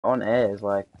On air is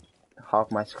like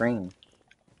half my screen.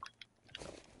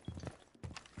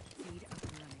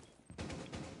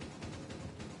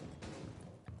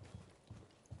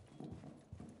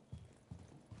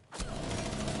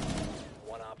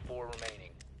 One op 4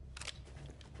 remaining.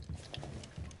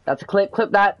 That's a clip.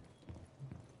 Clip that.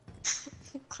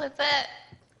 Clip it.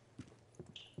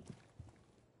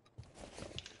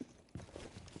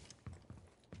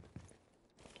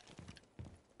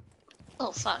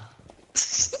 Oh fuck.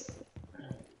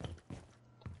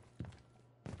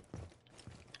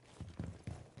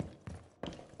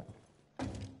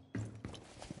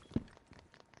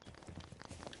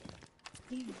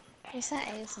 Is that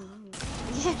ASMR?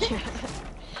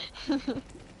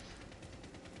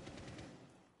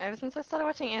 Ever since I started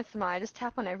watching ASMR, I just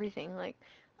tap on everything. Like,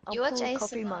 I'll You watch pull a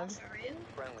coffee ASMR mug for real?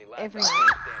 Friendly last every operator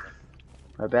night. standing.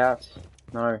 Whereabouts?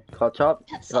 No. Clutch up.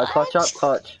 If I Outside? clutch up,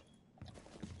 clutch.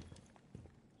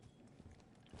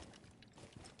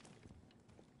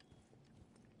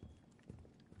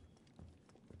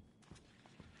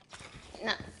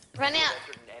 No. Run out.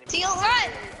 Entered an enemy To your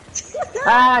right!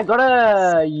 Ah,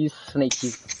 gotta! You sneaky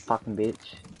fucking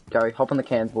bitch. Go, hop on the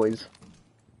cans, boys.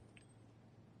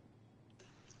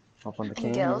 Hop on the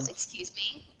And girls, cans. excuse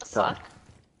me. What the Go. fuck?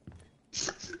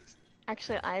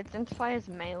 Actually, I identify as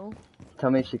male. Tell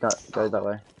me if she goes that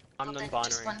way. I'm Well, then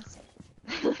just non-binary.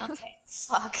 one. Okay,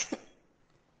 fuck.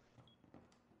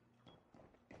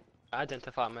 I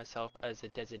identify myself as a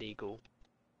desert eagle.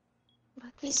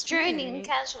 He's droning cute.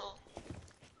 casual.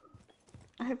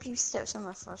 I hope you stepped on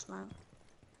my first man.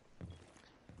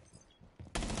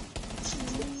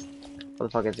 What the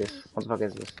fuck is this? What the fuck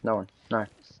is this? No one. No.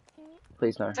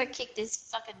 Please no. If I kick this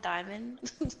fucking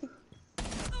diamond.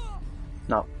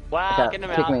 No. Wow, Okay, get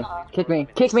him kick out. me. Kick me.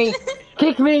 Kick me!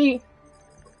 Kick me!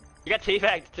 You got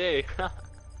teabagged too.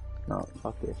 No,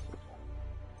 fuck this.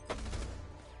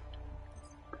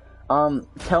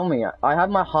 Tell me, I have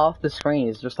my half the screen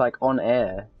is just like on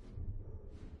air.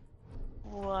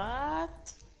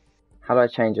 What? How do I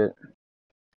change it?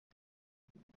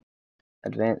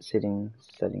 Advanced settings.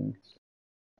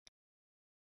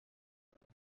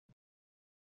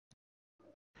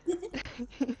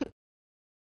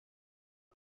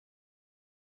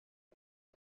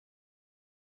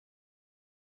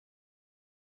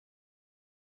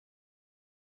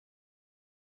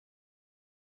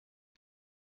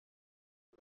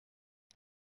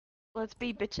 Let's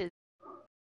be bitches.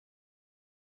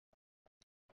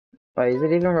 Wait, is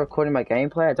it even recording my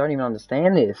gameplay? I don't even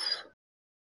understand this.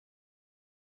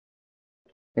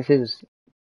 This is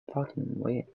fucking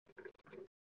weird.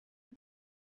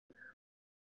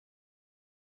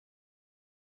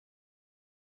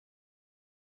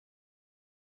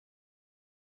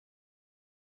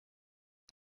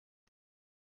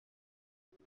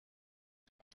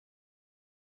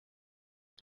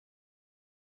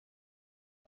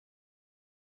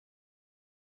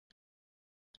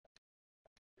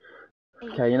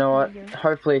 Okay, you know what?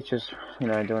 Hopefully it's just, you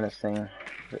know, doing its thing.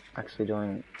 Actually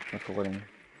doing recording.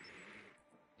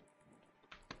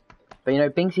 But you know,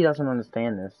 Binksy doesn't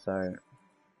understand this, so...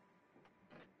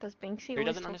 Does Binksy Who always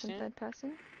doesn't talk in understand? third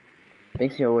person?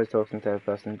 Binksy always talks in third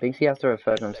person. Binksy has to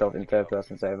refer to himself in third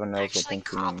person so everyone knows what Actually, Binksy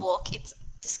crop means. walk. It's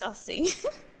disgusting.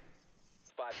 5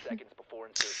 seconds before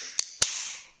insertion.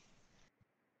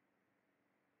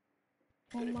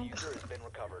 Oh The my diffuser has been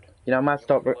recovered. You know, I might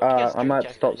stop, guess I drink might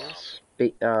Jack stop, Daniels?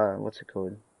 what's it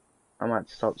called? I might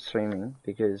stop streaming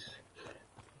because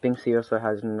Binksy also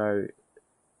has no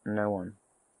one.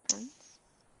 friends.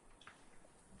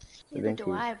 Neither do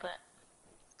Binksy. I, but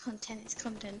content is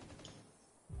content.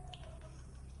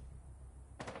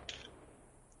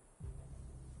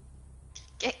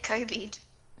 Get Kobe'd.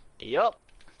 Yup.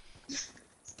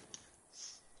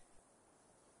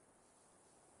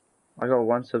 I got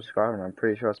one subscriber and I'm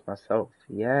pretty sure it's myself.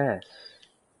 Yes.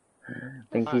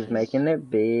 Binky's Nice. making it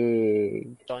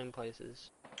big. Going places.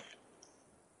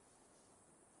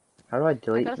 How do I I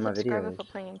delete got a my subscriber videos? for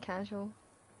playing casual.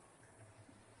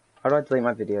 How do I delete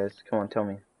my videos? Come on, tell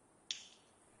me.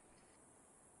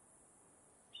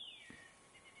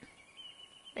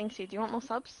 Binksy, do you want more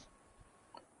subs?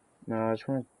 No, I just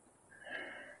want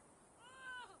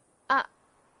Ah!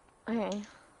 Okay.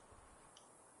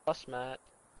 Plus Matt.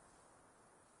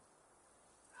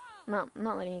 No, I'm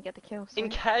not letting you get the kill. In Sorry.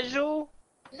 casual?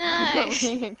 I'm No! not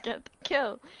letting you get the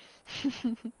kill.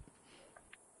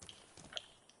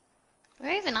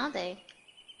 Where even are they?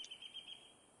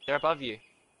 They're above you.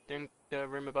 They're in the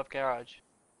room above garage.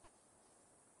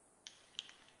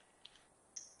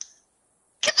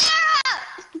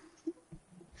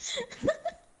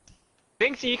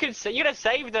 Binksy, you could have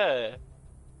saved her.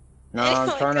 No, I'm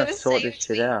Like, trying to gonna sort save this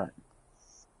shit me. out.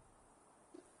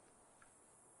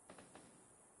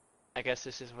 I guess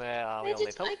this is where we Where all did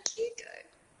need help. my key go?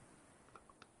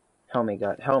 Help me,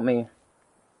 God. Help me.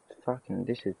 Fucking,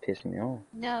 this is pissing me off.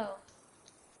 No.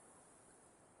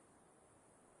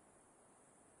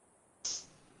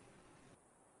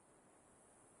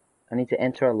 I need to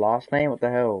enter a last name? What the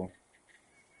hell? What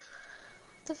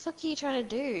the fuck are you trying to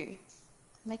do?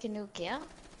 Make a new account?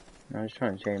 I'm just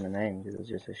trying to change my name because it's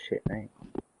just a shit name.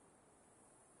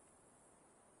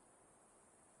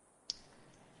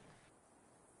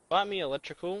 Buy me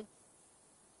electrical.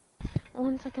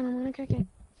 1 second, I'm gonna go get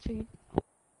food.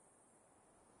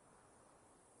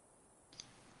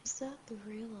 Is that the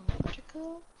real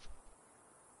electrical?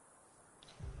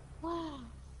 Wow.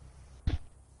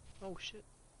 Oh shit.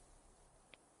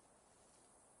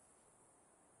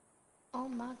 Oh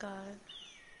my god.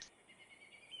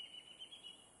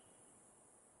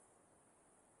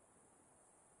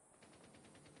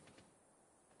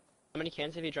 How many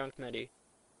cans have you drunk, Maddie?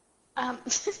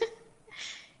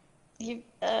 You,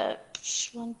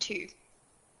 1, 2.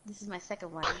 This is my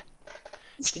second one.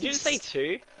 Did you just say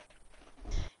 2?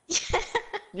 Yeah.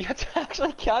 You have to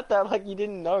actually count that like you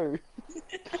didn't know.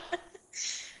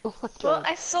 Oh my Well, god.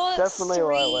 I saw Definitely three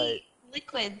lightweight.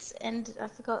 liquids, and I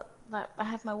forgot that I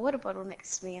have my water bottle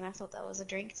next to me, and I thought that was a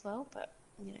drink as well, but,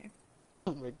 you know,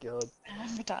 Oh my god.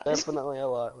 I'm retarded. Definitely a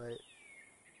lightweight.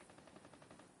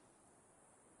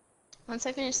 Once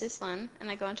I finish this one, and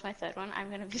I go on to my third one,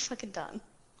 I'm gonna be fucking done.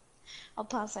 I'll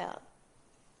pass out.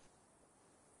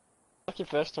 Like your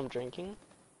first time drinking?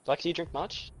 Like, do you drink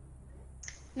much?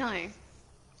 No,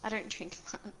 I don't drink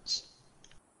much.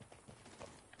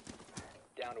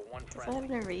 Down to one 'Cause I have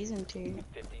friendly. no reason to.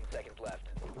 15 seconds left.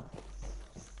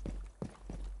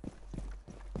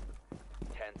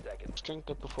 10 seconds. Just drink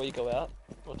it before you go out?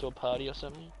 Or to a party or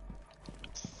something?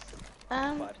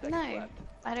 5 seconds No, left.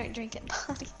 I don't drink at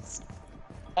parties.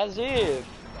 As if!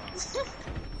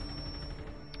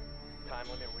 Time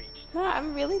limit reached. No,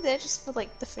 I'm really there just for,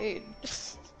 like, the food.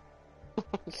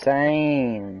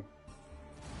 Same.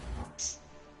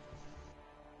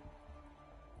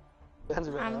 Sounds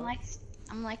about I'm right.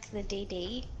 like the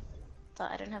DD,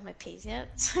 but I don't have my P's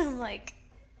yet, so I'm like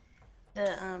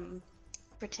the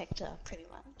protector pretty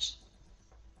much.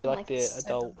 You're I'm like the the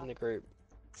adult sober in the group.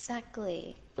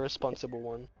 Exactly. The responsible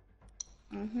one.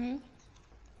 Mm-hmm.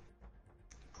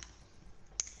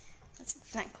 That's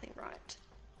exactly right.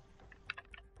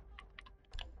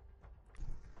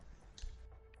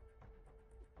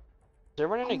 Is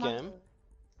everyone in Oh a my game? God.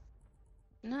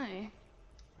 No.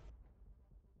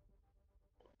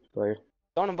 Bro,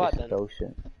 Don't invite this is then.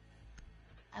 bullshit.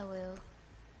 I will.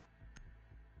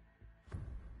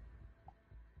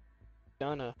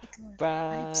 Gonna Because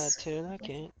ride I'm till I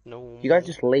can't no more. You guys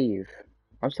just leave.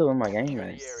 I'm still in my game, Secure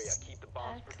man. the area. Keep the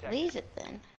bombs protected. leave it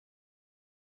then.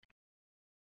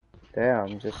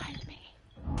 Damn, just Find me.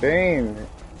 boom.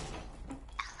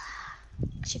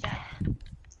 She back.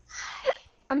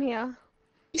 I'm here.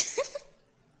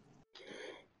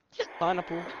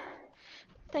 Pineapple.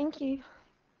 Thank you.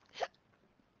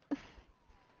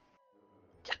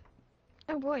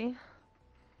 Oh boy.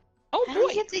 Oh How do you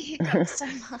boy! get the hiccup so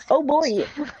much? Oh boy.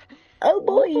 Oh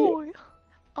boy.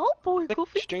 Oh boy, Look,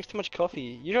 coffee. she drinks too much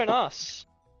coffee. You don't ask.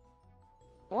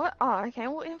 What? Oh, okay,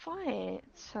 well invite.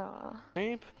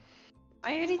 Babe.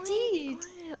 I already did.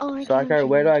 Oh, I Psycho, can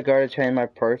where do change. I go to change my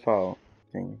profile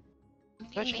thing?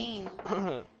 What do you mean?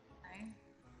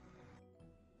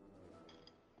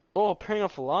 Oh, appearing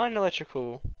offline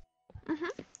electrical. Who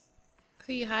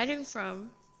are you hiding from?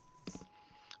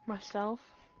 Myself.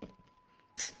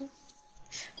 That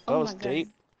Oh was my God.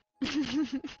 deep.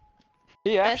 Who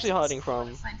are you actually Best hiding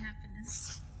from? Find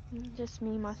happiness. Just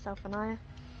me, myself, and I.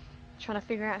 Trying to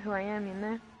figure out who I am in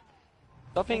there.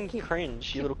 Stop being keep-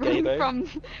 cringe, you Keep little gay running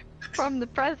babe. from the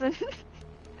present.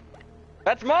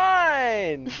 That's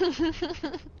mine!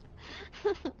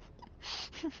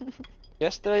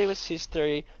 Yesterday was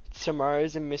history,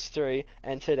 tomorrow's a mystery,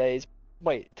 and today's...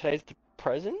 Wait, today's the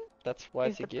present? That's why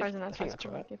Is it's a the gift? present, I that's why think it's that's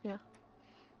called right. a gift, yeah.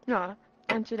 No,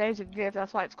 and today's a gift,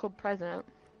 that's why it's called present.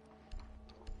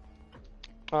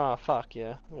 Ah, fuck,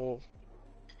 yeah. Well,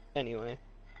 anyway.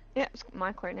 Yeah, it's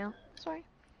my quote now. Sorry.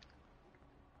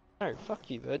 No, fuck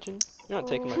you, virgin. You're not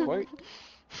taking my quote.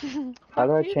 How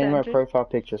do I Fuck you, change my Benji. profile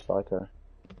picture, Psycho?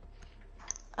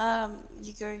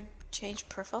 You go change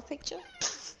profile picture?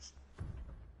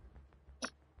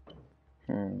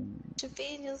 Should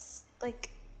be in your, like,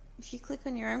 if you click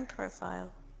on your own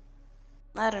profile.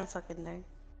 I don't fucking know.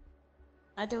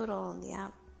 I do it all on the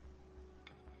app.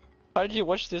 How did you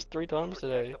watch this 3 times Protect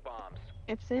today? the bombs.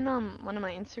 It's in one of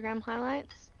my Instagram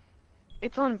highlights.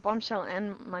 It's on Bombshell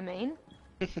and my main.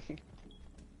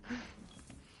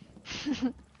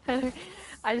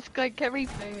 I just like kept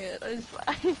replaying it.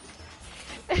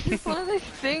 It's just one of those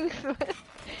things where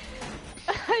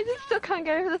I just still can't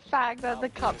get over the fact that the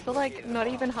cups are like not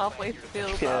even halfway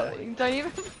filled up. You don't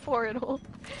even pour it all.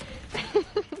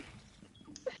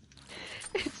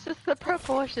 It's just the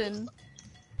proportion.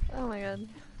 Oh my god.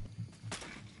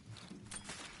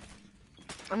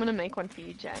 I'm gonna make one for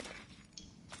you, Jack.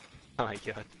 Oh my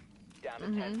god. Down to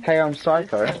 10. Hey, I'm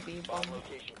Psycho. This is gonna be bomb. Bomb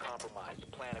location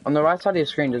compromised. Plan On the right side of your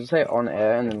screen, does it say on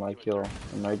air and then like your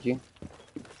emoji?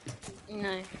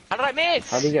 No. How did I miss?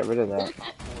 How do you get rid of that?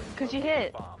 Cause you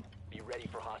hit. bomb. Be ready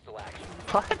for hostile action.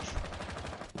 What?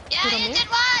 Yeah, Did I you miss? did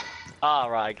what? Oh,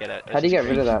 right, I get it. How do you get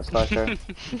rid of that, Psycho?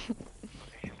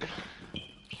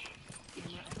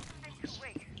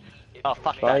 Oh,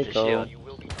 fuck that, just Psycho. shield. You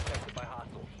will be detected by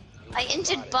hostiles. You I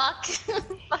injured Buck.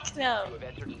 Fuck no. have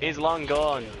entered He's long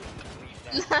gone.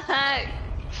 No.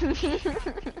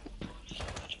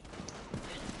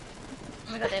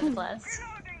 Oh my god, they have glass.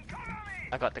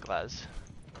 I got the glass.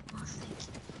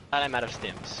 And I'm out of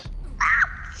stims.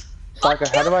 Psycho,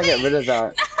 how do I get rid of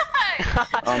that?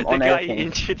 The on guy air you thing.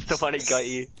 injured's the one who got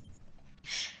you.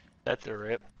 That's a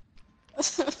rip.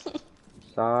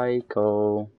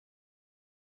 Psycho.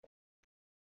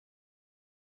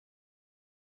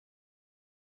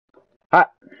 Ah.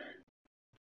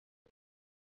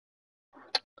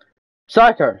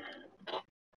 Psycho.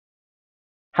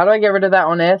 How do I get rid of that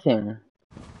on air thing?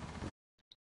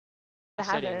 I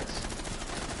have it. Settings.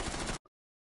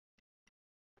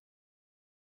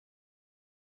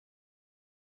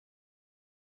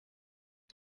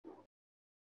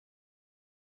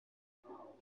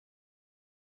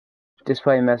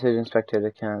 Display message and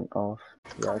spectator count off.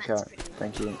 Yeah, okay.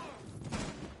 Thank you.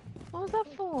 What was that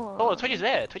for? Oh, Twitch is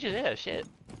there. Twitch is there. Shit.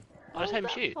 I'll just have him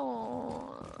What was shoot.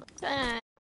 that for? Dang.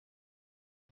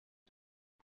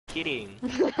 Kidding.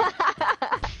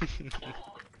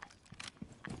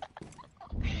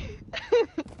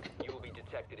 You will be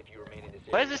detected if you remain in this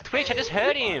Where's this Twitch? I just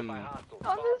heard him. by hostiles.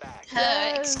 On Fall this- back.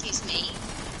 Her, excuse me.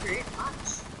 Rude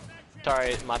much.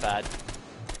 Sorry, my bad.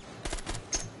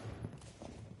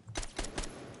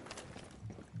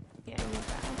 Yeah, you're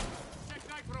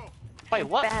bad. Wait,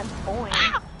 what? Bad boy.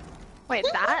 Wait,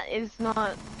 that is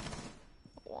not.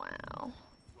 Wow.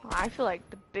 I feel like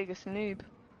the biggest noob.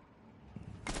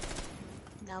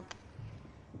 Nope.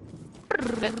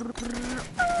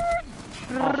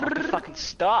 Oh, fucking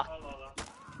stop.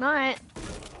 Night.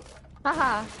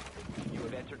 Haha. You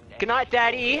have entered an Good night,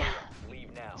 Daddy.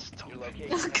 Leave now. Your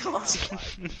Oh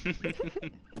location.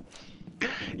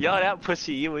 god. Yell it out,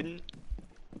 pussy. You wouldn't.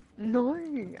 No,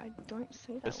 I don't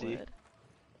say that Pussy. word.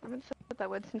 I haven't said that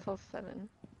word since I was 7.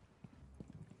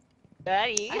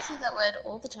 Daddy. I say that word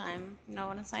all the time. You know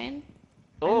what I'm saying?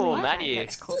 Oh, What? Maddie.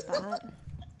 It's called that.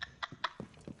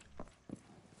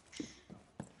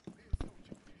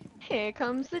 Here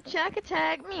comes the Jack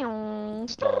attack. Meow.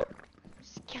 Stop.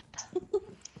 Scatter.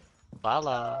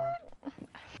 Lala.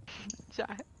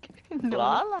 Jack. No.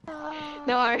 Lala.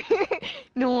 No.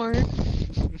 No.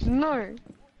 No.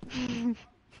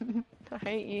 I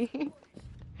hate you.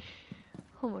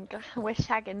 Oh my god, we're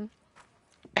shagging.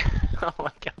 Oh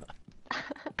my god.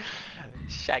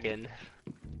 Shagging.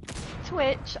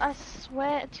 Twitch, I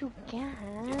swear to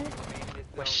God.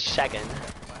 We're shagging.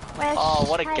 We're Oh,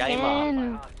 what a shagging.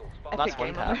 gamer. I Nice picked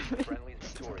one gamer. tap. Friendly's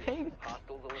victorious. Thanks.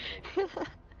 Hostiles eliminated.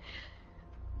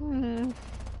 Hmm.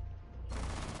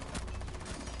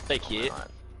 So cute.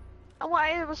 Oh,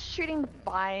 I was shooting the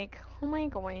bike. Oh my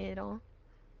god.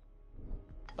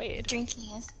 Weird.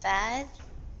 Drinking is bad?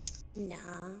 Nah.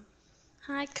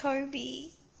 Hi, Kobe.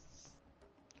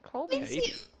 Colby. Miss Okay.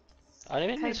 you. I don't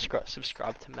even Okay.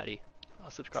 subscribe to Maddie.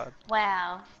 I'll subscribe.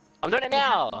 Wow. I'm doing it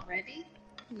now! Ready?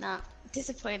 Nah.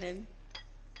 Disappointed.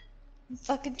 I'm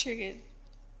fucking triggered.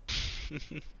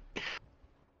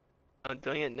 I'm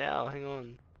doing it now, hang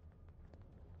on.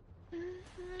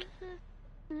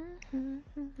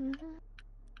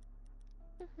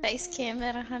 Base cam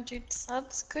at 100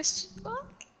 subs? Question mark?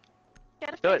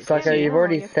 Do it. Psycho, you've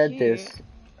already you're said cute. this.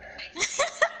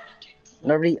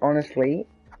 Nobody honestly.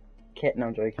 Can't. No,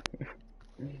 I'm joking.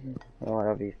 Oh,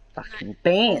 I'll be fucking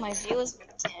All my banned. viewers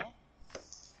would care.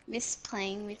 Miss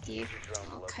playing with you.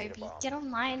 Oh, Kobe, get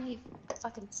online, you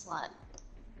fucking slut.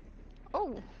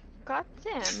 Oh,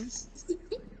 goddamn.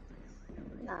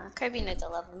 Nah, Kobe knows I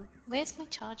love him. Where's my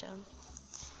charger?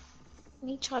 I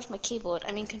need to charge my keyboard,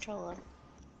 I mean controller.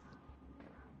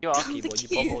 You're off The keyboard, you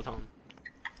key. bop all the time.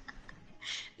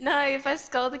 No, if I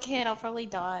skull the can, I'll probably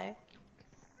die.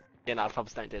 Yeah, no,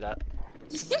 pubs don't do that.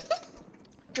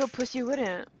 Your pussy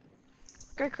wouldn't.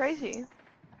 Go crazy.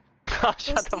 Oh,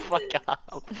 shut the fuck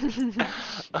up.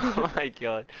 Oh my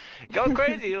god. Go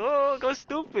crazy. Oh, go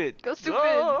stupid. Go stupid.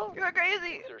 Oh. Go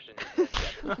crazy. Insertion in 10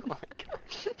 seconds. Oh my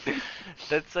god.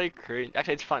 That's so cringe.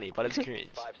 Actually, it's funny, but it's cringe.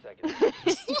 5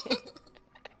 seconds.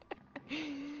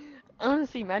 I want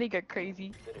to see Maddie go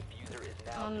crazy. The diffuser is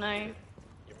now Oh no. completed.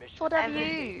 Your mission What is have to you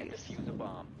locate and used? defuse a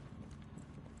bomb.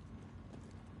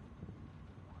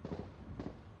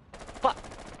 Fuck.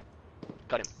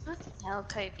 Got him. What the hell,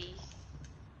 Kobe?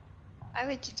 Why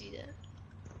would you do that?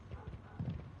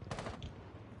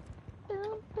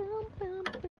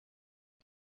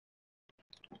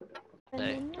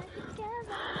 Hey.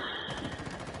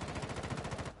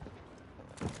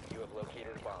 You have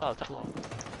located a bomb. Oh, that's long. You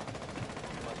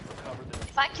must recover the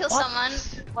If I kill What?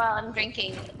 someone while I'm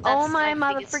drinking, that's Oh my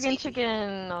mother biggest friggin' cheat.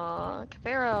 chicken. Oh,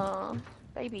 Kavera.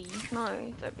 Baby,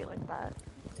 no, don't be like that.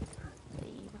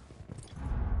 Babe.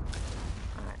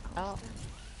 Alright, Oh.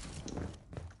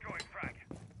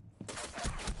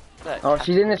 Oh,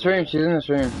 she's in this room. She's in this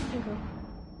room.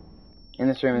 In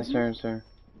this room. In this room. In this room.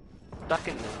 Stuck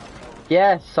in there.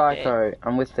 Yes, Psycho.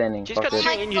 I'm withstanding. She's Fuck got it. two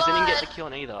in you, didn't get God. the kill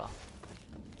neither.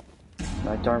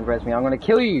 No, don't res me. I'm gonna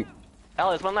kill you. Oh,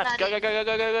 there's one left. Go, go, go, go,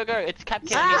 go, go, go, go. It's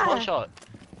Capcan and he's Ah. one shot.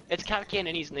 It's Capcan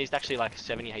and he's actually like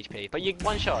 70 HP. But you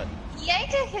one shot.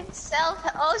 Jaeger himself.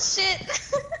 Oh shit.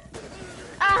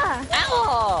 Ah!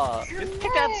 Oh! It's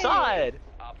kicked outside.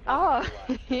 Oh!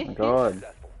 Oh my god.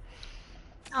 successful.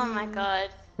 Oh my god.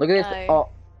 Look at this. No. Oh.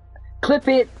 Clip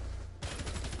it.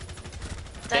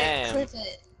 Don't Damn. clip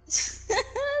it.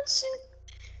 Shit.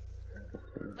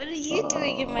 What are you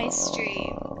doing in my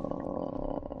stream?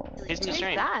 He's in the Who's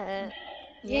stream. that?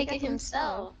 Jaeger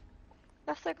himself.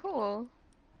 That's so cool.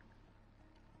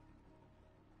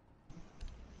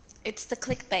 It's the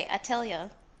clickbait, I tell ya.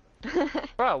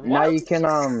 Bro, what? Now you can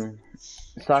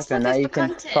Psycho. It's Now like you it's the can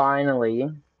content.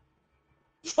 finally.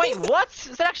 Wait, what?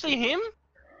 Is that actually him?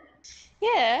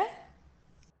 Yeah.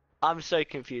 I'm so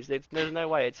confused. There's no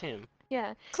way it's him.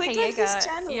 Yeah. Click Hey, like his Jaeger,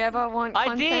 channel. you ever want I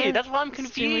content? did. That's why I'm Stream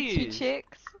with two confused.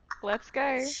 chicks? Let's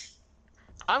go.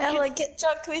 I'm Ella, get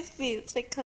drunk with me. It's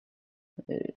like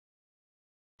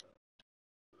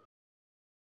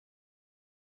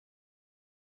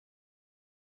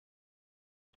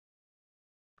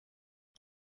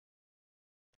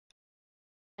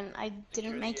and I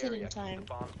didn't make it in time.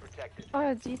 Bomb's protected.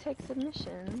 Oh, do you take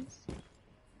submissions?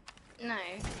 No.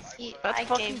 That's I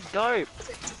fucking gave dope.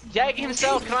 Jake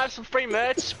himself, can I have some free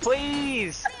merch,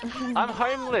 please? I'm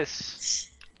homeless.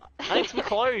 I need some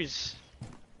clothes.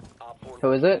 Op 4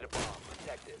 Who is located it? a bomb.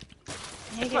 Protected.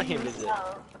 It's not him, is it?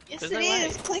 Yes, There's it no way.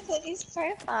 is. Click on his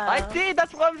profile. I did.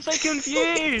 That's why I'm so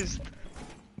confused.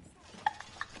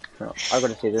 No, I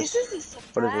gotta see This this. is a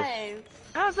What is this? surprise.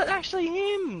 How's that actually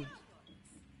him?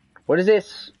 What is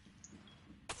this?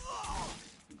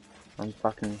 I'm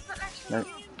fucking. No.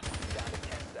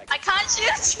 I can't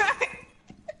shoot you.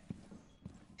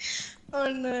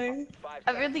 Oh no. 5 I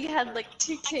seconds. really had like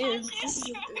 2 kills. This is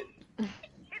good.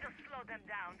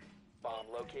 Bomb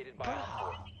located by Op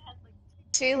 4.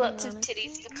 2 lots of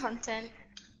titties for content.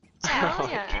 Hell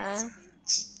yeah.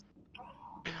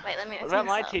 Wait, let me What open about this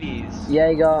my up. titties?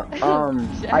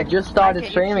 Jaeger, I just started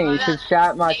Okay, streaming. You should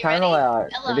shout my Are you channel ready? out.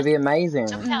 Ella, It'd be amazing.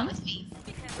 Jump out with me.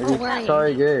 It'd Oh, be where are so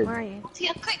you? good. Where are you?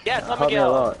 Yeah, quick. Yes, I'm a Help me a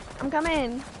girl. lot. I'm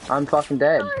coming. I'm fucking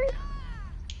dead. Oh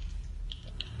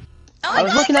I my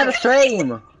was god, looking at a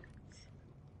stream.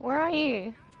 Where are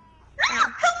you?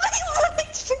 Help me.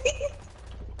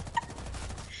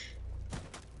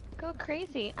 Go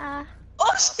crazy. Ah.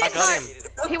 Oh I shit! got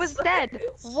him. He was dead.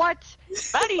 What?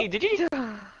 Maddie, did you?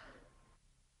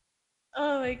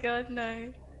 Oh my god,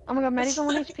 no. Oh my god, Maddie's on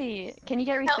 1 HP. Can you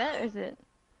get reset or is it?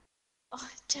 Oh,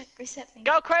 Jack, reset me.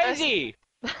 Go crazy!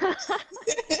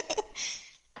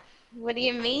 What do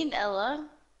you mean, Ella?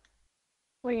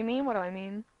 What do you mean? What do I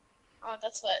mean? Oh,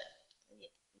 that's what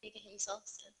Nigga himself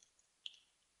said.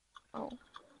 Oh.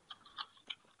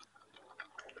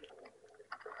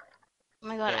 Oh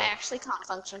my god, Yeah. I actually can't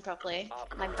function properly.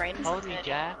 My brain is Holy dead.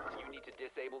 Jack. You need to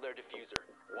disable their diffuser.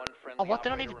 One friendly Oh, what?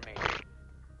 They're not operator even- remaining.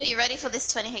 Are you ready for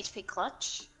this 20 HP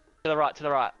clutch? To the right, to the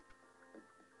right.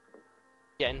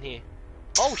 Get in here.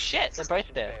 Oh shit, they're both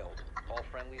there. Failed. All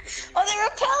friendlies have been Oh, they're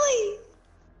repelling!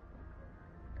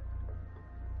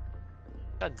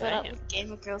 God Got up damn. with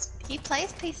Gamer Girls. He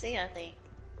plays PC, I think.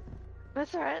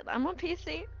 That's alright, I'm on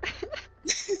PC.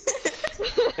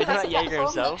 Isn't that Jaeger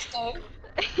himself?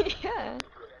 Yeah.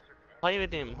 Play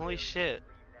with him, holy shit.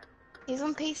 He's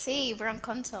on PC, we're on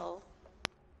console.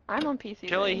 I'm on PC.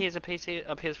 Surely though. he's a PC,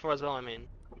 a PS4 as well, I mean.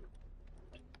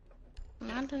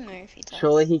 I don't know if he does.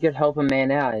 Surely he could help a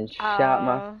man out and shout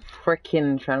my Uh,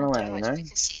 frickin' I channel don't out, you watch know?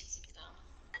 because she's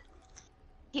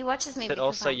He watches me But because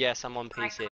also, I'm... yes, I'm on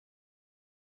PC.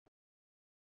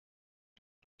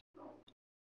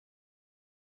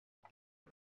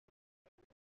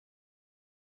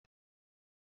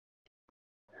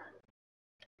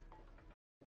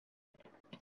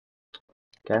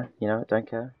 Okay, you know what? Don't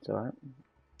care. It's alright.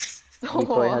 He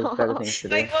probably has better things to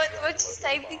do. Wait, what'd you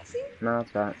say, Pixie? No,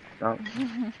 it's alright. Oh,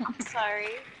 I'm sorry.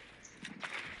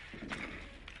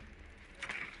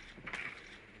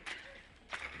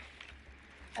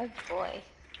 Oh boy.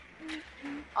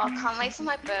 Oh, can't wait for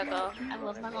my burger. I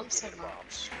love my mom so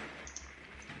much.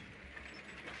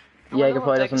 I wonder Jaeger what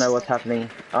probably doesn't know what's Dexter-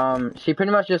 happening. She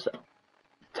pretty much just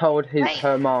told Wait.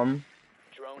 her mom.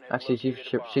 Drone has Actually, she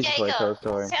located a bomb. could probably tell the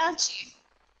story. Found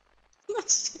you.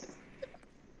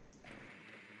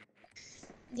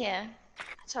 Yeah.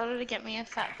 I told her to get me a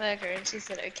fat burger and she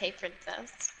said, okay,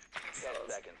 princess. 10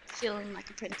 seconds. Feeling like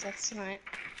a princess tonight.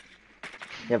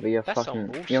 Yeah, but you're That's some fucking,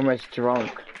 bullshit. you're almost drunk.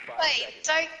 5 Wait, seconds.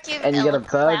 don't give And you get Ella a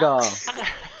burger.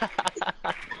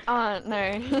 clout. Oh,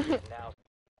 no. Now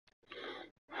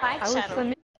Hi, I was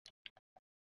channel.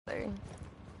 so...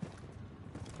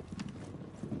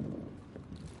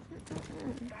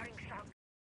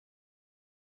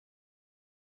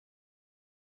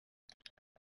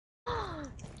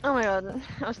 Oh my god,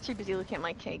 I was too busy looking at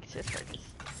my cake to focus.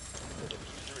 the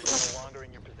diffuser is no longer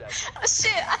in your possession. Oh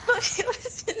shit, I thought it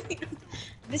was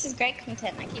This is great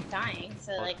content, I keep dying,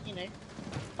 so like, you know.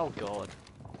 Oh god.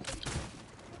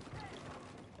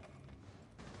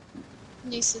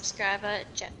 New subscriber,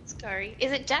 Jack Scurry.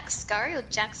 Is it Jack Scurry or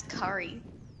Jack's Curry?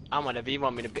 I'm whatever you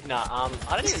want me to be. Nah,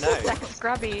 I don't even know. Jack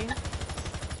Scrubby.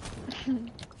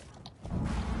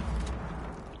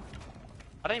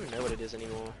 I don't even know what it is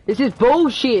anymore. This is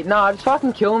bullshit. No, just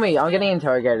fucking kill me. I'm getting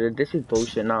interrogated. This is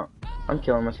bullshit. No, I'm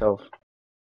killing myself.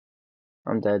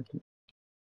 I'm dead.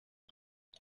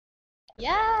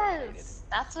 Yes!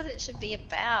 That's what it should be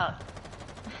about.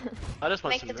 I just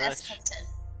want Make some the best merch.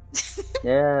 content.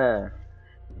 Yeah.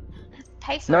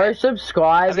 Pay for No it.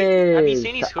 subscribers. Have you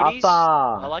seen his hoodies?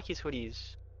 I Upper. like his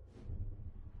hoodies.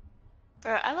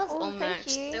 Bro, I love Oh, all thank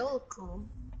merch. you. They're all cool.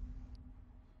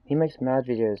 He makes mad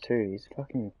videos too. He's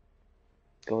fucking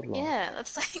godlike. Yeah,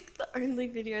 that's like the only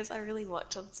videos I really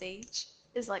watch on Siege.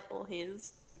 Is like all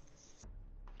his.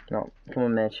 No, come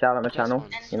on, man. Shout out my That's channel.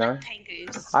 fine. And You know. like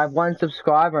Pengu's. I have 1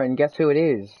 subscriber, and guess who it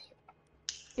is?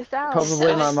 Yourself.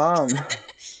 Probably my mom.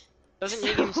 Doesn't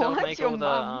Yig himself What's make your all the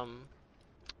mum?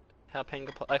 how Pengu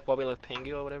like Bobby Love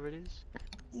Pengu or whatever it is?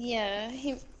 Yeah,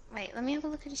 he. Wait, let me have a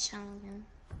look at his channel again.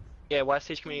 Yeah, Why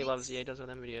Stage Community loves yeah, he does all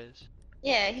them videos.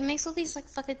 Yeah, he makes all these like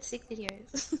fucking sick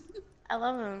videos. I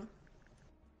love him.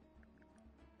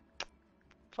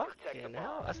 Fuck yeah,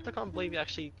 now I still can't believe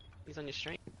he's on your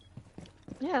stream.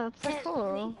 Yeah, that's so Yeah,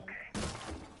 cool.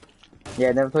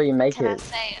 Yeah, never thought you'd make Can I it.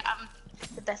 say I'm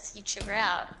the best YouTuber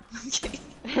out? I'm kidding.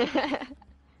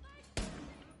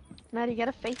 Maddie, get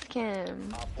a face cam.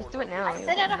 Just do it now. I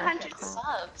said at You'll 100 get a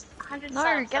subs. 100 No,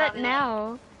 subs. get I'll it be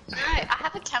now. Like, no, I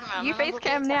have a camera. You I'm gonna face look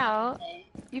cam at the camera now. one day.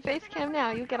 You face cam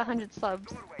now, you'll get 100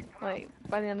 subs. Like,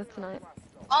 by the end of tonight.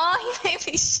 Oh, he made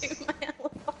me shoot my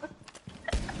elephant.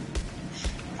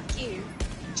 Fuck you,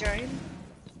 drone.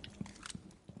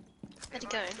 Where'd it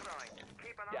go?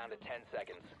 Down to 10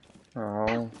 seconds.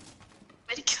 Oh.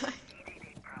 Where'd it go?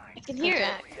 I can hear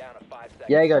it. Down to 5 seconds.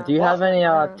 Jaeger, do you have any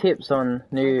What? tips on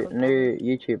new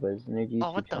YouTubers, new YouTube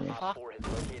Oh, what the channels? fuck? 4 has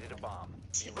located a bomb.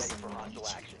 Be ready for hostile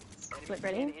action. Look,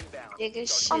 ready? Inbound. Digger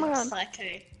Oh my shoots God. like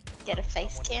a get a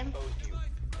face cam. Exposed you.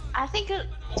 I think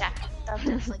Jack that'll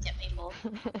definitely get me more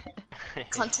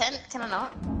content. Can I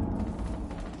not?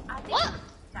 What?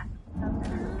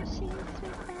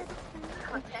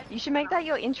 You should make that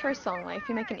your intro song. Like, if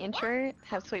you make an intro,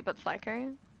 have Sweet But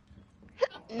Psycho.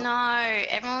 No,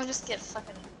 everyone will just get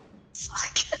fucking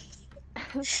fuck.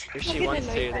 If she Look at wants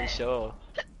the to, then notepad. sure.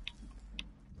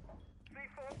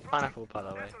 Pineapple, by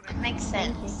the way. It makes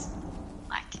sense.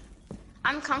 Like,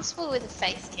 I'm comfortable with a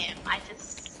face cam. I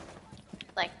just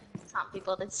like can't be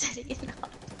bothered setting it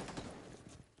up.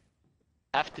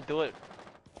 Have to do it.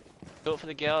 Do it for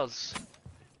the girls.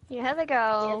 Yeah, the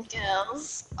girls. Yeah,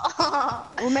 girls. Oh,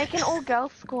 We'll make an all-girl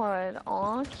squad.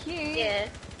 Aw, cute. yeah.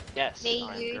 Yes. Me,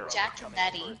 I am you, girl. Jack, and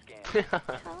Daddy.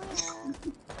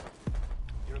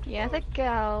 Yeah, the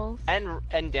girls.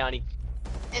 and Downey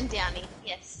And Downy,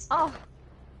 yes. Oh,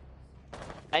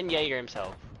 and Jaeger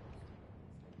himself.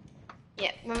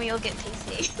 Yeah, when we all get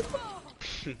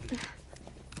PC.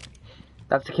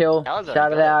 That's a kill. That was a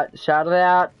Shout it good. out. Shout it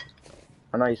out.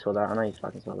 I know you saw that. I know you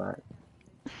fucking saw that.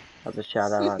 That's a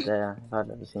shout out right there. If I've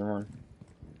ever seen one.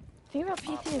 thing about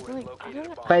PC is like, I don't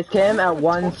know. Facecam at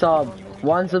 1 sub,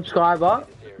 1 subscriber.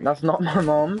 That's not my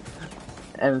mom.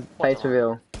 And face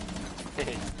reveal.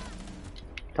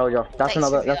 Told you. That's Face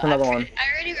another. reveal. That's another one.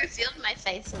 I already revealed my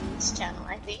face on this channel,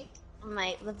 I think. On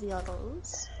my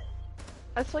reveals.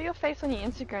 I saw your face on your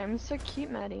Instagram. It's so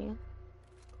cute, Maddie.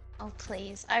 Oh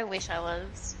please, I wish I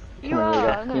was. You Come on,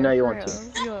 are. you No, know you for want real.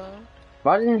 to. You are.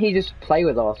 Why didn't he just play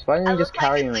with us? Why didn't I he just look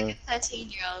carry like me? a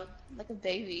 13-year-old, like a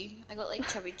baby. I got like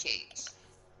chubby cheeks.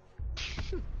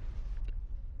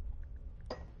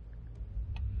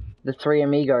 The 3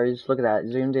 amigos. Look at that.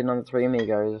 Zoomed in on the 3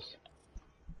 amigos.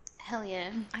 Hell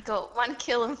yeah. I got 1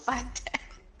 kill and 5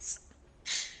 deaths.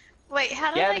 Wait,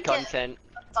 how did Yeah, I the get content.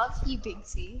 above you,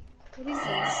 Bigsy? What is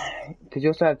this? Because you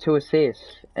also have 2 assists,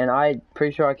 and I'm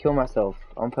pretty sure I killed myself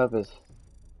on purpose.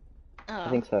 Oh, I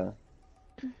think so.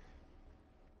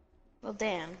 well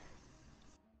damn.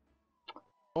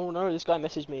 Oh no, this guy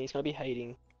messaged me. He's gonna be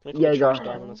hating. Yeah, go. Trash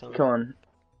diamond or something. Come on.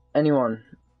 Anyone.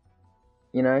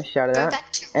 You know, shout it Go out.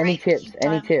 back to Any rank, tips? you Any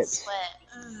diamond tips?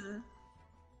 sweat.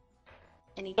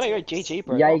 Any Oh, you're tips? GG,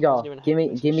 bro. Wasn't Jaeger, even give me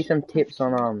happy give me message. some tips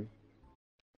on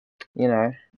you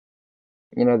know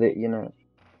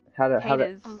how to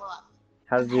Haters. On what?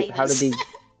 how to do how to be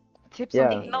Tips Yeah.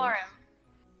 on haters. Ignore him.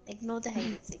 Ignore the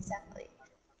haters, exactly.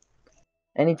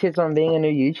 any tips on being a new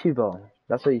YouTuber?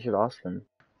 That's what you should ask them.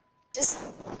 Just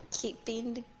keep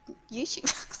being the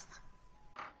YouTuber.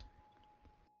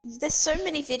 There's so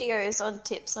many videos on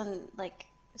tips on like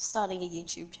starting a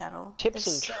YouTube channel. Tips There's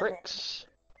and so tricks.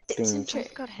 many tips and Things. tricks.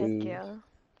 Just got headgear.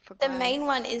 For The guys. main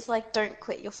one is like don't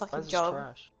quit your Why fucking is this job.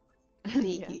 trash? Be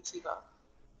Yeah. a YouTuber.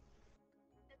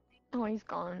 Oh, he's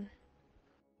gone.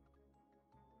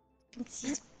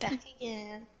 She's back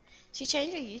again. She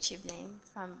changed your YouTube name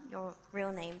from your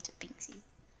real name to Binksy.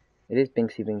 It is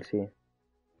Binksy Binksy.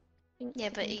 Yeah,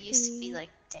 but it used to be like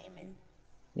Damon.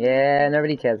 Yeah,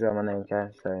 nobody cares about my name,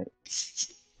 guys. So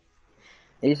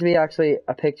it used to be actually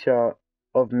a picture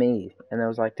of me, and it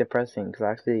was like depressing because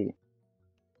actually,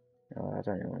 oh, I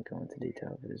don't even want to go into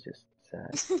detail, but it's just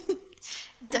sad.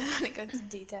 Don't want to go into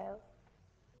detail.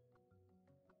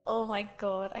 Oh my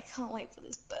god, I can't wait for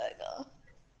this burger.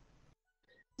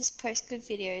 Just post good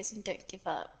videos and don't give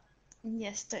up. And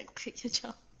yes, don't quit your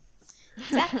job.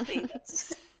 Exactly.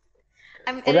 That's...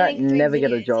 I'm What about editing 3 never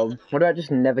get a videos. job? What about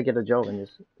just never get a job and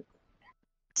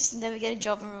Just never get a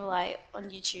job and rely on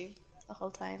YouTube the whole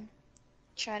time.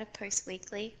 Try to post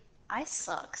weekly. I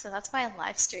suck, so that's why I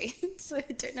live stream, so I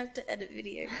don't have to edit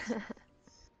videos.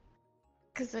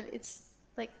 Because it's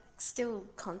like still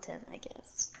content, I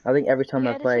guess. I think every time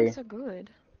Yeah, I play, so good.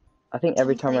 I think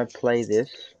every time I Template play paste.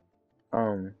 this,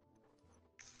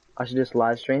 I should just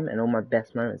live stream and all my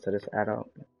best moments I just add up.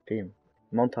 Boom.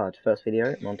 Montage. First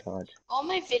video, montage. All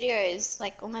my videos,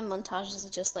 like all my montages are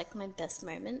just like my best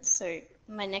moments, so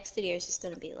my next video is just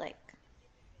gonna be like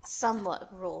somewhat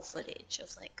raw footage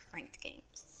of like ranked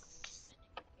games.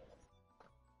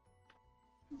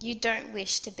 You don't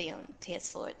wish to be on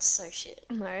PS4, it's so shit.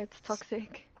 No, it's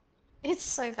toxic. It's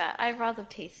so bad. I'd rather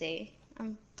PC.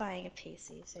 I'm buying a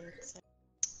PC soon, so.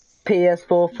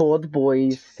 PS4 for the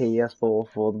boys. PS4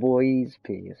 for the boys.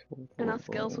 PS4 for And the us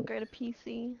girls will boys. go to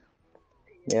PC.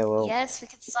 Yeah, well, Yes, we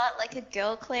could start like a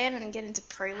girl clan and get into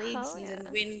pro leagues Hell and yeah. then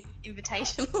win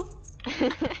invitationals.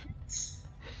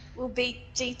 We'll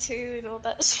beat G2 and all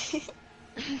that shit.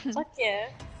 Fuck yeah.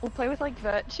 We'll play with like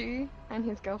Virtue and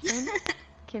his girlfriend,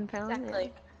 Kin Pal. yeah.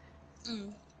 Exactly.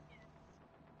 Mm.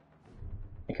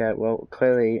 okay, well,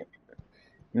 clearly,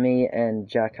 me and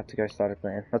Jack have to go start a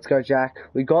clan. Let's go, Jack.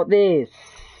 We got this.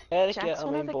 Heck Jack's yeah, I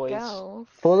one of mean, the boys. girls.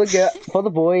 For the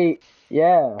boy.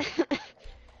 Yeah.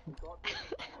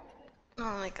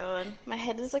 Oh my god, my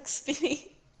head is like spinning.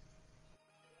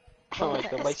 Oh my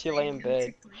god, wait till you lay in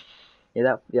bed.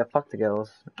 Yeah, fuck the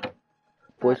girls.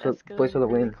 Boys That for the escalated really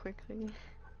win. quickly.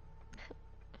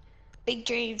 Big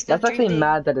dreams. That's gotta dream actually big.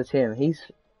 mad that it's him. He's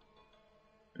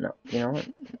no, you know what?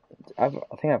 I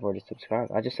think I've already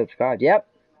subscribed. I just subscribed. Yep,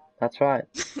 that's right.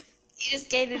 You just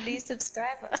gained a new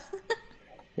subscriber.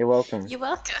 You're welcome. You're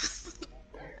welcome.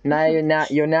 Now you're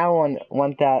now on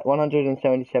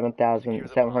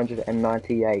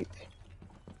 177,798.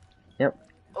 Yep.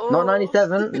 Not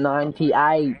 97,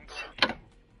 98.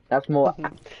 That's more.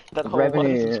 That whole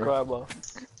Revenue. one subscriber.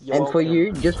 You're And for welcome.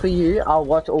 you, just for you, I'll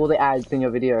watch all the ads in your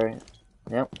video.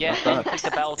 Yep. Yeah, that's and right. click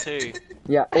the bell too.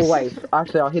 Yeah, always.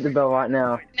 Actually, I'll hit the bell right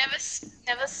now. Never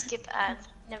skip ad.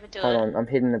 Never do Hold it. on, I'm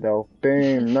hitting the bell.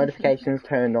 Boom, notifications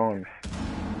turned on.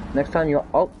 Next time you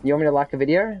want me to like a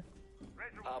video?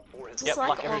 Op 4 has Just Yep,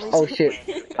 like all every- these Oh shit,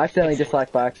 I accidentally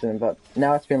disliked by accident, but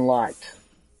now it's been liked.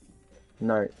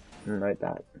 Note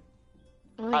that.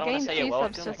 Well, I the don't wanna game say you're 2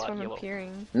 welcome, subs just but from you're welcome.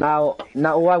 appearing. Now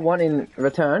all I want in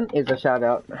return is a shout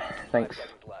out. Thanks.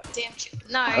 Damn you.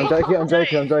 No. I'm joking, I'm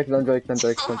joking, I'm joking, I'm joking, I'm Oh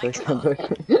joking, I'm my joking, I'm God.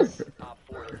 joking. Op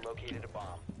 4 has located a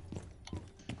bomb.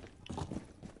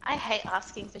 I hate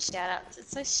asking for shoutouts.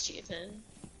 It's so stupid.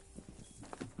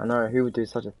 I know, who would do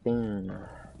such a thing?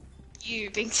 You,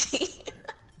 Big T.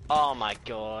 Oh my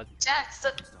god. Jack,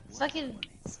 stop fucking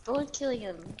spawn killing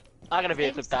him. I'm gonna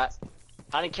videoclip that.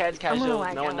 Only Cad's gonna casual,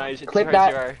 whack no one out. knows it's Clip 0-0.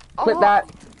 that. Clip Oh. that.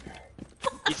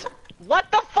 What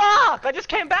the fuck? I just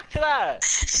came back to that!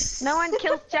 No one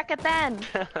kills Jack at then.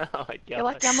 Oh my You're god.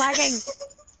 lucky I'm lagging.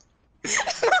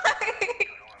 It's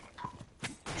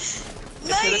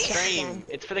for the stream.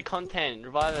 It's for the content.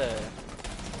 Revive it.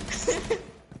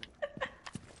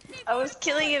 I was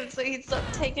killing him so he'd stop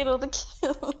taking all the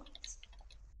kills.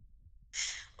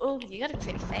 Oh, you got a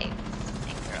pretty face. Hey,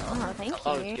 girl. Oh, thank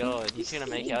Oh you. god, you gonna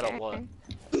make out or what?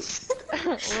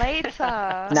 Later.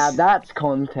 Now that's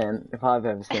content, if I've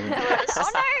ever seen it. Oh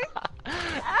no!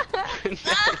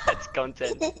 That's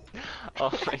content.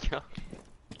 Oh my god.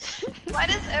 Why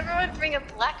does everyone bring a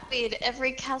Blackbeard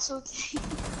every casual game?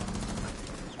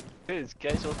 Who's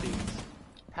casual things?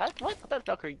 How? What? I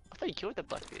thought you killed the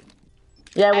Blackbeard.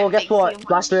 Yeah, well, I'm guess Big C, what? I'm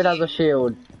Blackbeard has watching a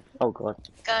shield. Oh god.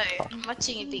 Go. I'm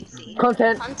watching you, Big C.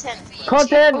 Content! Content for you.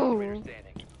 Content! Ooh.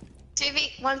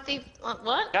 2v, 1v,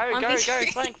 what? Go, 1v3.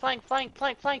 go, flank, flank, flank,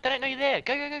 flank, flank. They don't know you're there.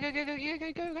 Go, go, go, go, go, go,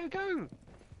 go, go, go, go.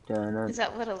 Yeah, no. Is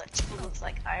that what electrical looks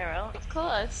like, IRL? Of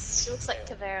course. She looks like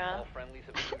Tavera. All friendlies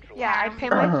have been neutralized. Yeah, I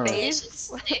paint my Yeah, face.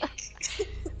 she's sick.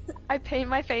 I paint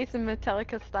my face in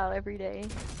Metallica style every day.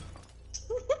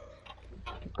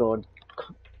 God.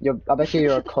 I bet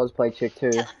you're a cosplay chick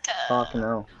too. Fucking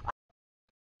hell.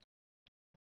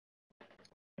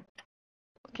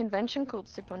 Convention called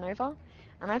Supernova,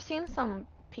 and I've seen some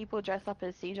people dress up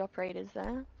as siege operators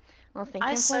there. I was thinking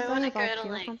I if so we're wanna going go to,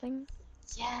 or like- something.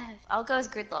 Yeah, I'll go as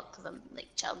Gridlock because I'm like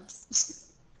chubs.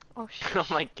 Oh shit. Oh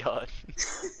my god.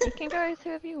 You can go as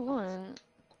whoever you want.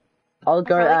 I'll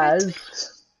go probably go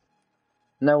as...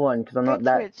 No one, because I'm Go not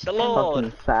that Twitch. The Lord.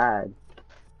 fucking sad.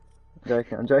 I'm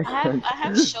joking, I'm joking. I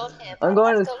have short hair. but I'm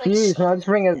going I've as got, like, Fuse, short- and I'll just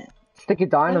bring a stick of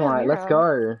dynamite, let's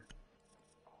go.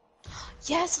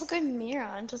 Yes, I'll go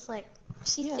Mira and just like,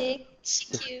 she Yeah. thick, she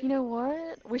cute. You know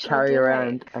what? We should Carry do,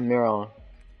 around like, a mirror.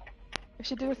 we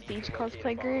should do a siege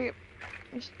cosplay group.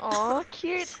 Oh,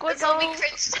 cute Let's all be squiggle.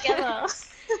 cringe together. God,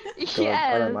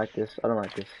 I don't Yes. like this, I don't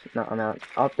like this. No, I'm out.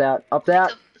 Opt out, opt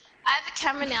out! I have a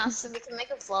camera now, so we can make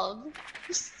a vlog.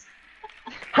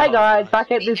 Hey Oh, guys, God.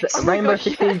 back at this Oh my Rainbow gosh,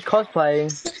 Six yes. Siege cosplay.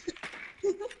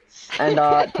 And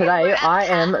today We're at I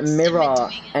am Palace and Mirror, we're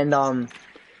doing it. and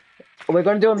we're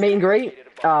gonna do a meet and greet.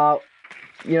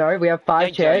 You know, we have 5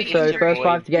 Hey, chairs, Joey, so it's your first boy,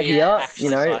 5 to get Beard, here, actually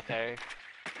you know, psycho.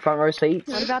 front row seats.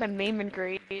 What about a meme and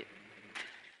greet?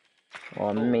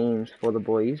 Or memes for the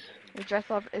boys. We dress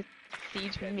up as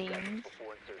siege memes.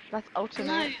 Before insertion. That's No,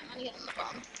 ultimate. I wanna get on the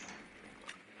bomb.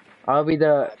 I'll be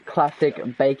the classic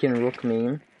bacon rook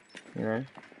meme. You know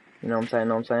what I'm saying?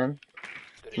 Know what I'm saying?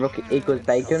 Rook equals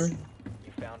bacon.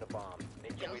 You found a bomb.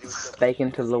 Make your way to its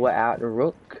Bacon to lure out a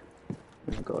rook.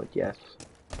 Oh god, yes.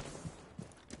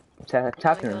 It's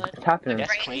happening. God. It's happening. Yes,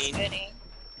 Brain's queen. hurting.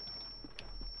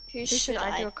 Who Who should should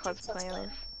I do a cosplay cosplay of?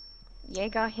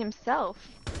 Jaeger himself.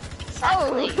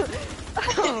 Exactly.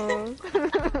 Oh.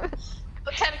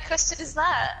 What kind of question is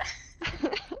that?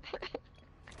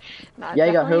 Nah,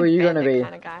 Jaeger, who are you gonna definitely be?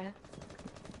 Kind of guy.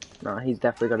 No, he's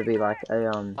definitely gonna be like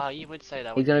a Oh, you would say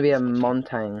that. He's gonna be a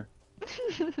Montang.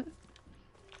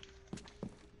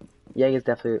 Jaeger's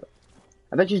definitely.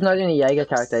 I bet she's not even a Jaeger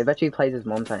character. I bet she plays as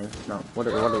Montang. No, what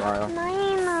a liar.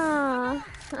 Nina.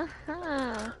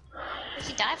 Where'd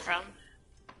he die from?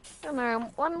 I don't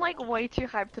know. One like way too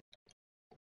hyped.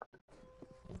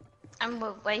 I'm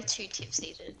way too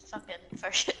tipsy to fucking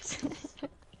focus.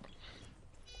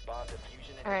 bomb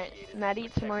diffusion Alright, initiated. Maddie,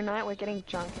 tomorrow night we're getting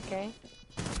drunk, okay?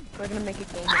 We're gonna make a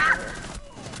game out of it.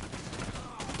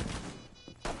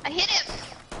 I hit him!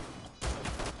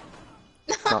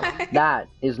 No, that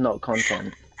is not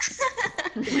content.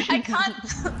 I can't.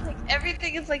 Like,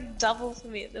 everything is like double for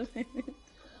me at the moment.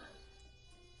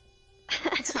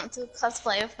 I can't do a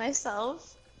cosplay of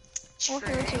myself. Well,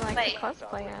 who would you like Wait, to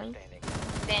cosplay as?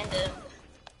 Standing. Bandit.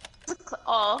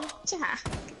 Oh, Jack.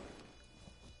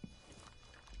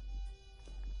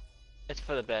 It's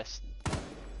for the best.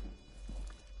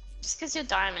 Just because you're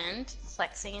diamond,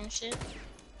 flexing and shit.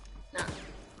 No.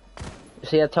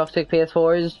 See how toxic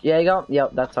PS4 is, Jaeger?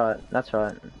 Yep, that's right. That's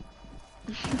right.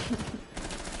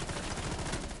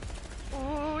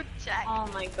 Ooh, Jack. Oh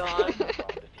my god. Bomb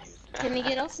defused. Can you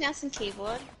get off mouse and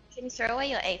keyboard? Can you throw away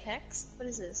your Apex? What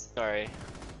is this? Sorry.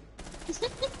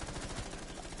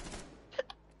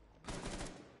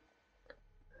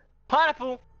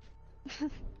 Pineapple!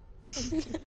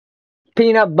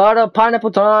 Peanut butter,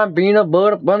 pineapple time, peanut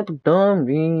butter, pineapple time,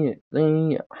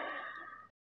 yeah.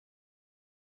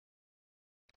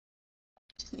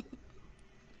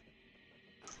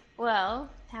 Well,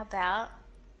 how about...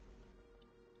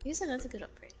 Here's another good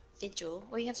operator. Vigil.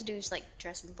 All you have to do is like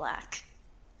dress in black.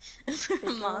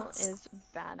 Vigil Mask. is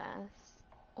badass.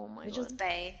 Oh my Vigil's god.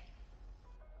 bae.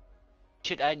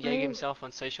 Should add Jaeger Mm. himself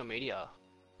on social media.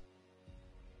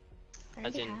 I As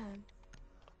already in- have.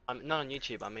 I'm not on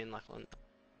YouTube. I mean like on.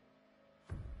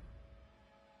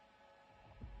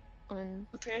 On...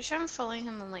 I'm pretty sure I'm following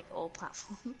him on like all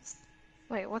platforms.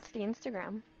 Wait, what's the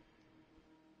Instagram?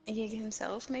 Giga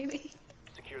himself, maybe?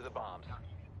 Secure the bombs.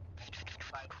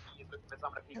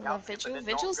 I love Vigil.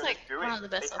 Vigil's like one of the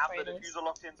best operators. They have the diffuser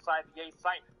locked inside the A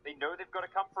site. They know they've got to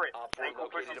come for it. Op Snake four will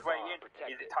push located his a way bomb. in.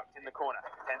 Protect Is it it. tucked in the corner?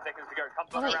 10 seconds to go. Comes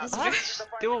Oh, on wait, around. is I it-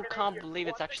 still can't believe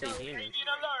it's actually him. Canadian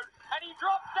alone, and he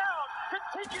drops down.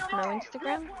 Continue No on.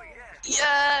 Instagram?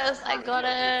 Yes, I got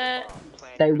it.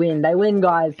 They win,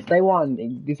 guys. They won.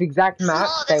 This exact There's match,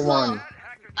 more, they there's won. more.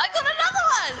 I got another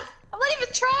one. I'm not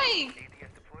even trying.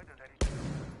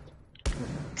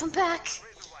 Come back.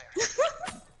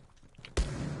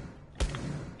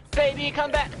 Baby,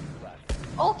 come back!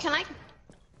 Oh, can I?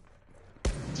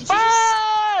 Did you just...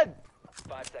 Ah!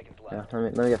 5 seconds Yeah, left.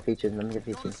 let me get featured. Let me get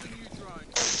featured.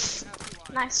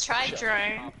 Nice try,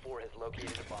 drone. Op 4 has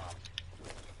located a bomb.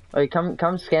 Oh,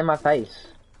 come scan my face.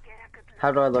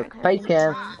 How do I look? Face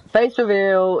scan. Face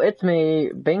reveal. It's me,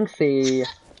 Binksy.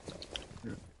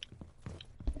 Do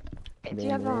you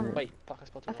have Wait, fuck, I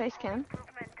spelled a it wrong. face cam?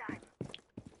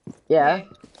 Yeah.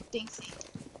 Dinksy.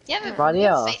 You have a Right you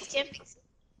have here. face cam, Dinksy?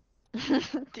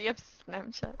 Do you have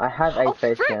Snapchat? I have a Oh,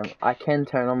 face frick! cam. I can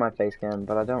turn on my face cam,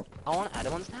 but I don't. I want to add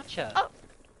him on Snapchat. Oh.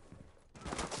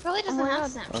 Probably doesn't Oh my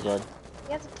have God. Snapchat. Oh god.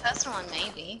 He has a personal one,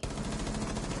 maybe.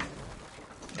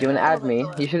 Do you want to add me?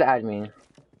 God. You should add me. It'd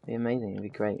be amazing. It'd be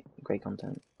great. Great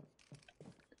content.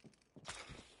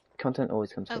 Content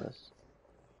always comes Oh. first.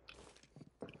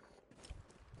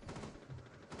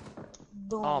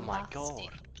 Oh my Bombastic. God.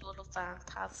 Total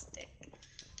fantastic.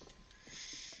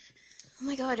 Oh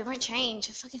my god, it won't change.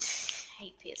 I fucking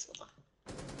hate PS4.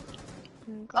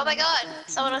 Oh my god,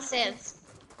 someone else says.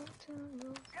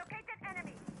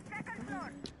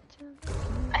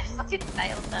 I fucking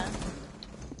failed that.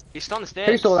 He's still on the stairs.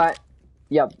 Who saw that?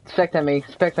 Yep. Spectate me.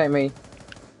 Spectate me.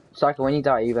 Psycho, when you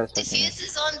die, you better spectate me.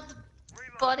 Diffuser's on the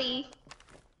body.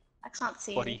 I can't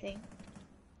see Body. anything.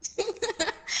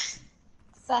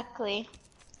 Exactly.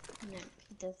 No,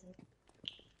 he doesn't.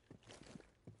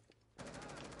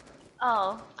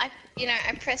 Oh, I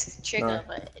pressed the trigger, No.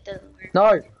 but it doesn't work.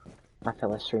 No! I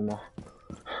fell a streamer.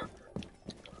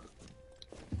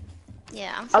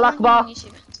 Yeah, I'm Allah following him on Akbar.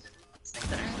 YouTube. It's like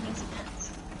the only things he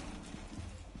has.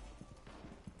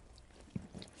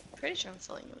 Pretty sure I'm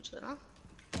following you on Twitter.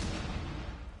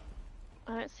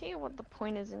 I don't see what the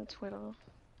point is in Twitter.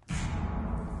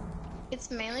 It's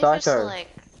mainly Psycho. just to, like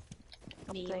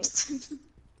memes.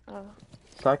 Oh,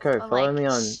 Psycho, Or, follow like, me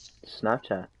on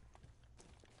Snapchat.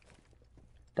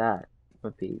 That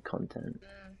would be content.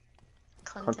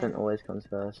 Content always comes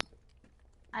first.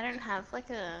 I don't have like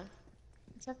a.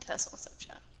 It's a personal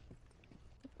Snapchat.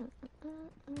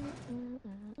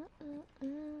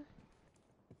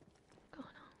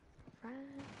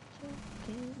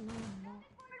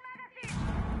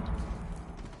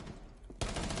 I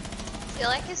feel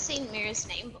like I've seen Mira's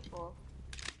name before,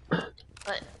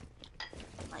 but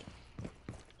like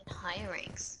in higher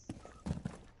ranks.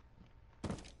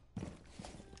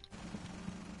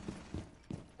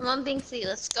 Come on, Binksy,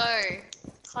 let's go.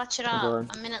 Clutch it up. on.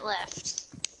 A minute left.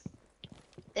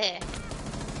 There,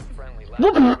 Friendly,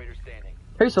 Whoop. last operator standing.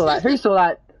 Who saw that? Who saw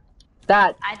that?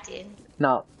 That, I did.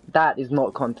 no, that is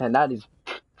not content. That is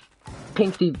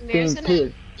Pinksy Mira's being gonna.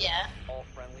 pissed. Yeah, All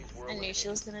friendlies were I knew she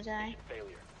eliminated. was gonna die.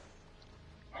 Failure.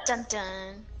 Dun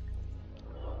dun.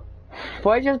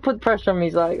 Why just put pressure on me,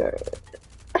 Psycho?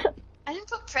 I didn't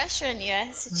put pressure on you.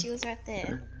 I said she was right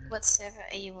there. What server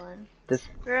are you on? This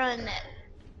We're on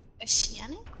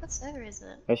Oceanic? What server is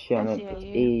it? Oceanic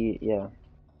SEAU. E, yeah.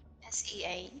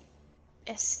 SEA.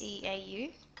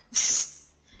 SEAU?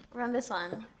 We're on this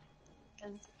one.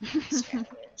 'Cause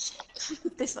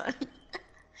this one.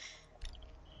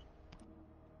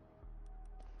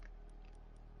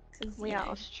 'Cause, we you are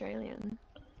know, Australian.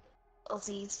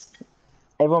 Aussies.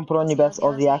 Everyone put on your best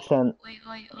Aussie, Aussie accent. Oi,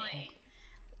 oi, oi.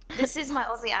 This is my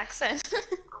Aussie accent.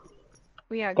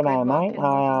 We are G'day, gridlock mate. and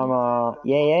I am,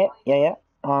 Aussie. yeah.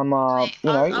 I'm,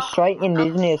 Wait, straight in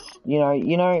business. You know,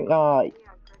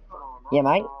 Yeah,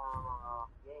 mate.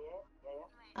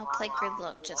 I'll play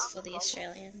Gridlock just for the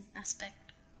Australian aspect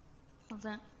of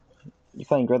that. You're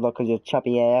playing Gridlock because you're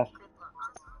choppy AF.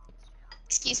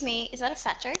 Excuse me, is that a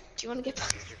fat joke? Do you want to get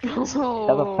back? That's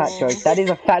a fat joke. That is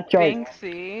a fat joke.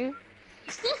 Binksy,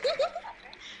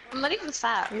 I'm not even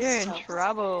fat. you're in Stop.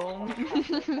 trouble.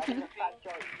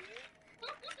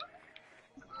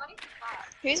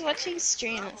 Who's watching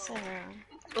stream? That's so wrong.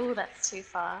 Oh, that's too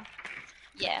far.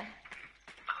 Yeah.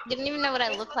 Didn't even know what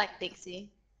I look like, Bixie.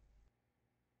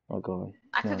 Oh god.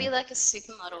 I could No. be like a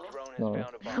supermodel, Drone has No.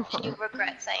 found a bomb. and you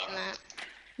regret saying that.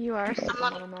 You are a not-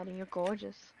 supermodel, Maddie. You're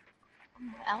gorgeous.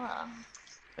 Ella.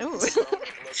 Ooh.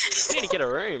 You need to get a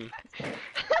room.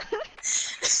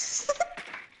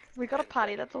 We got a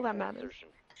party. That's all that matters.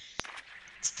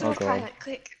 Let's put Oh, a God. private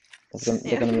quick.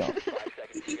 They're gonna be 5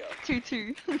 seconds to go.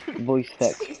 2-2. on voice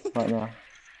sex right now.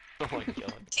 Oh my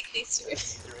god. Take these two.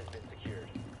 Diffuser has been secured.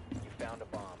 You found a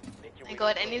bomb. Make your Oh my way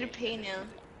god, to I the need to location. pee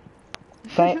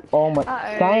now. Saying, oh my,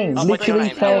 Uh-oh. saying, Oh, what's your literally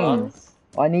name, saying,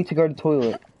 Ella? I need to go to the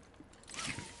toilet.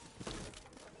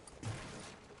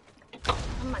 Oh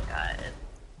my god.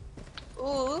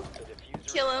 Ooh, The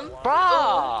diffuser kill is him. no longer-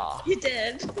 Bruh! You're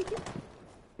dead.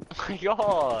 Oh my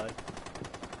god.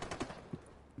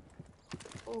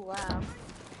 Oh wow.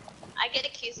 I get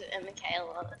accused of MK a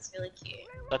lot, that's really cute.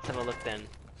 Let's have a look then.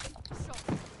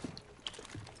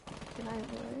 Did I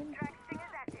load?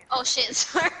 Oh shit,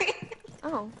 sorry.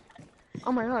 Oh.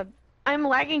 Oh my god. I'm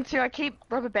lagging too. I keep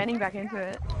rubber banding back into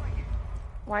it.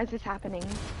 Why is this happening?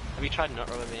 Have you tried not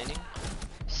rubber banding?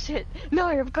 Shit. No,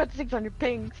 I've got 600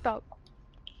 ping. Stop.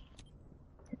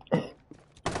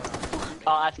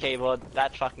 Oh, that's keyboard.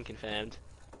 That's fucking confirmed.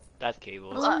 That's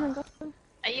keyboard. What? Oh my god.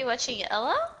 Are you watching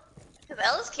Ella? Because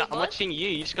Ella's I'm keyboard. watching you.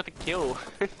 You just got the kill.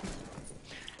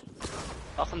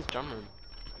 Awesome drum room.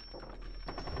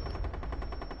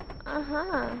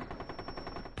 Uh-huh.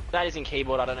 That isn't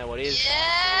keyboard. I don't know what is.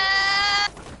 Yeah!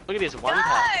 Look at this one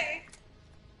tap.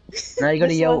 Now you gotta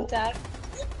This yell. one tap.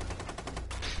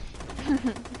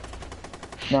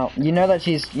 No, you know that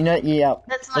she's, you know, yeah.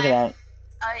 That's Look my. at that.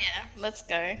 Oh yeah, let's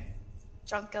go.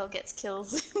 Drunk girl gets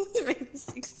kills. Rainbow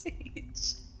Six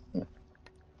Siege.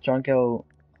 Drunk girl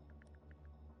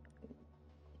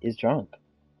is drunk.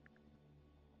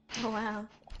 Oh wow.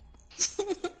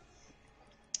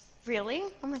 Really?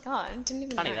 Oh my god, didn't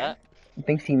even Funny know. that.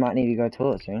 Binksy might need to go to the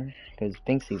toilet soon, because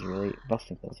Binksy's really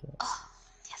busting for it. Oh,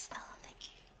 yes, Ella, thank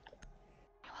you.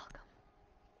 You're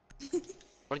welcome.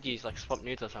 What did you use? Like swap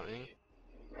nudes or something?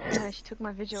 No, she took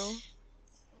my visual.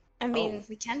 I mean,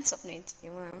 we can stop nudes if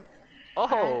you want.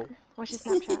 Oh. What's your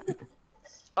Snapchat?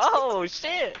 Oh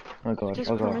shit. Oh god,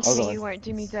 Just oh god, promise oh me god. you won't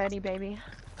do me dirty, baby.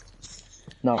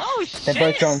 No, Oh they're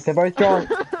both shit. drunk, they're both drunk.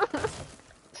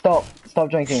 Stop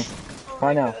drinking.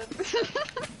 Right now.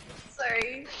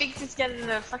 Sorry, Biggs is getting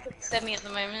a fucking semi at the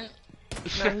moment.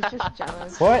 No, he's just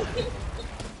jealous. What?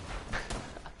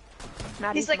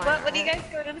 Maddie's He's like, mine, what are you right?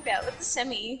 guys going on about with the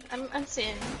semi? I'm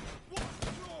saying.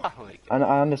 Oh my god.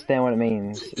 I understand what it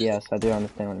means. Yes, I do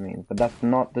understand what it means, but that's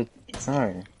not the.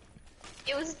 No.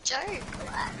 It was a joke.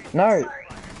 No. Sorry.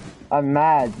 I'm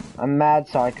mad. I'm mad,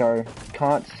 Psycho.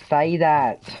 Can't say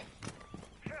that. 10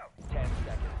 seconds.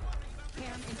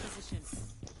 Cam in position.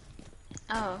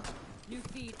 Oh. New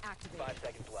feed activated. 5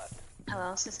 seconds left. Oh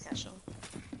well, it's just casual.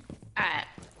 Alright.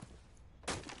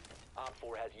 Op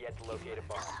 4 has yet to locate a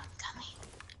bomb. I'm coming.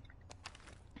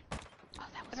 Oh,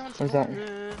 that was What's that?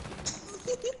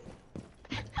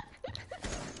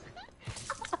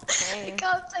 I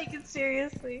can't take it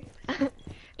seriously.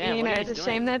 Yeah, you what know, are it's a doing?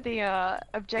 shame that the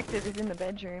objective is in the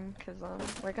bedroom, because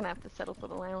we're gonna have to settle for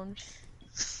the lounge.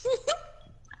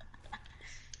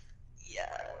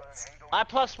 Yes. I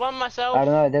 +1 myself. I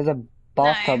don't know. There's a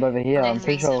bathtub No, over here. I'm there's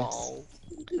pretty no sure. Oh.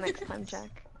 Next time,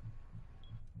 Jack.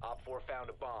 Op 4 found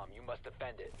a bomb. You must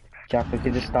defend it. Jack, we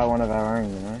could just start one of our own,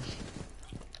 you know.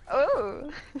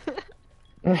 Oh!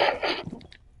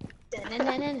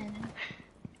 Da-na-na-na-na.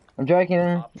 I'm joking.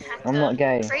 Op 4 I'm not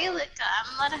gay. Free liquor.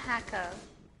 I'm not a hacker.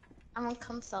 I'm on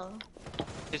console.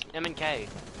 Just M&K.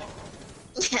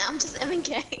 Yeah, I'm just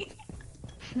MK.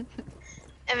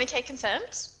 MK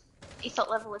confirmed. Ethos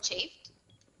level achieved.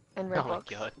 And Oh my Roblox.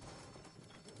 god.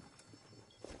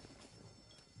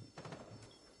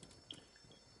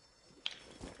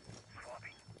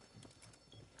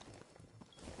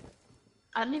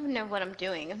 I don't even know what I'm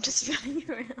doing. I'm just running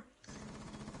around.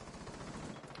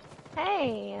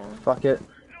 Hey! Fuck it.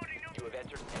 You have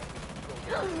entered enemy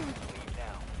control area. Leave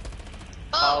now.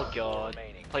 Oh god.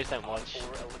 Remaining. Please don't Op watch.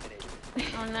 4 eliminated.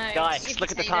 Oh no. Guys, you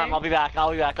look at the potato. time. I'll be back.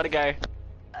 Gotta go.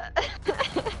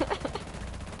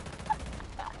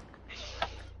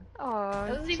 Oh, It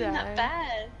wasn't even that Jack.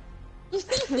 bad.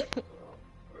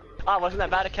 Oh, wasn't that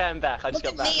bad? Okay, I'm back. I just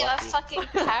Look got at back. me, I lucky.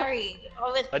 fucking carried.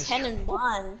 I went I just- 10 and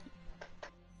 1.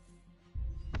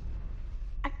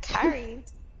 I carried.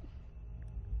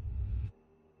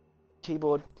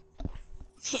 Keyboard.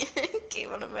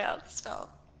 Keep on about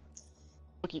stop.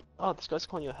 Look, oh, this guy's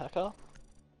calling you a hacker.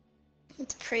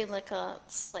 It's pre-liquor,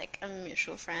 it's like a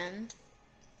mutual friend.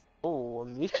 Oh, a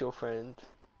mutual friend.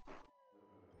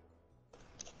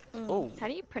 Mm. Oh, How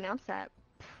do you pronounce that?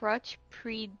 Proch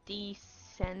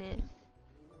predecenis.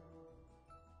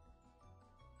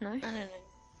 No? I don't know.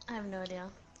 I have no idea.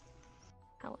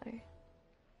 Hello.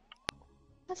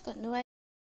 I've got no idea.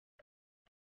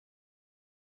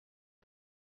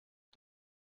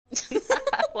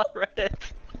 I love Reddit.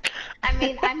 I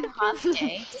mean, I'm half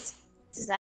gay. Does